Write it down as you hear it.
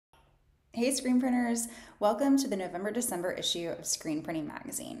Hey screen printers, welcome to the November-December issue of Screen Printing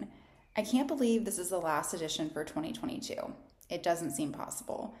Magazine. I can't believe this is the last edition for 2022. It doesn't seem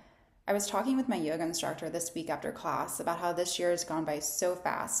possible. I was talking with my yoga instructor this week after class about how this year has gone by so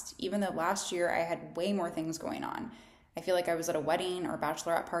fast, even though last year I had way more things going on. I feel like I was at a wedding or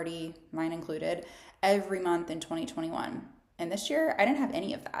bachelorette party, mine included, every month in 2021. And this year, I didn't have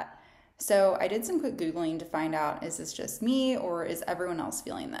any of that. So I did some quick Googling to find out, is this just me or is everyone else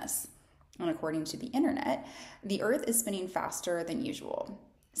feeling this? And according to the internet, the Earth is spinning faster than usual.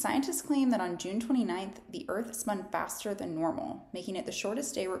 Scientists claim that on June 29th, the Earth spun faster than normal, making it the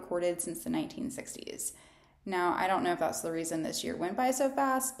shortest day recorded since the 1960s. Now, I don't know if that's the reason this year went by so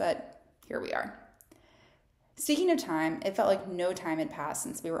fast, but here we are. Speaking of time, it felt like no time had passed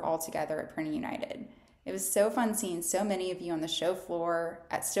since we were all together at Printing United. It was so fun seeing so many of you on the show floor,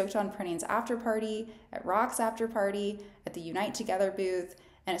 at Stoked on Printing's after party, at Rock's after party, at the Unite Together booth,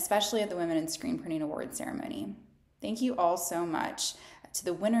 and especially at the Women in Screen Printing Awards ceremony. Thank you all so much to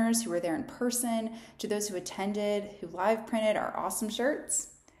the winners who were there in person, to those who attended, who live printed our awesome shirts,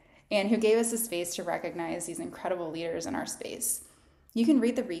 and who gave us a space to recognize these incredible leaders in our space. You can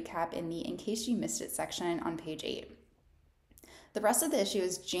read the recap in the In Case You Missed It section on page 8. The rest of the issue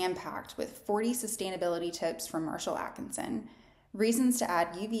is jam-packed with 40 sustainability tips from Marshall Atkinson, reasons to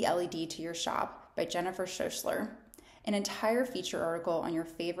add UV LED to your shop by Jennifer Schoschler, an entire feature article on your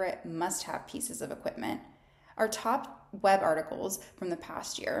favorite must-have pieces of equipment, our top web articles from the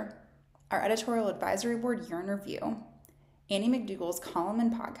past year, our editorial advisory board year in review, Annie McDougall's column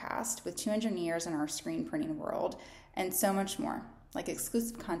and podcast with 2 engineers in our screen printing world, and so much more, like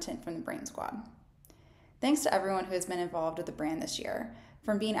exclusive content from the Brain Squad. Thanks to everyone who has been involved with the brand this year,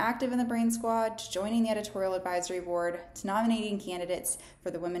 from being active in the Brain Squad, to joining the editorial advisory board, to nominating candidates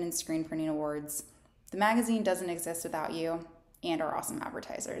for the Women in Screen Printing Awards. The magazine doesn't exist without you and our awesome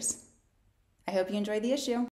advertisers. I hope you enjoyed the issue.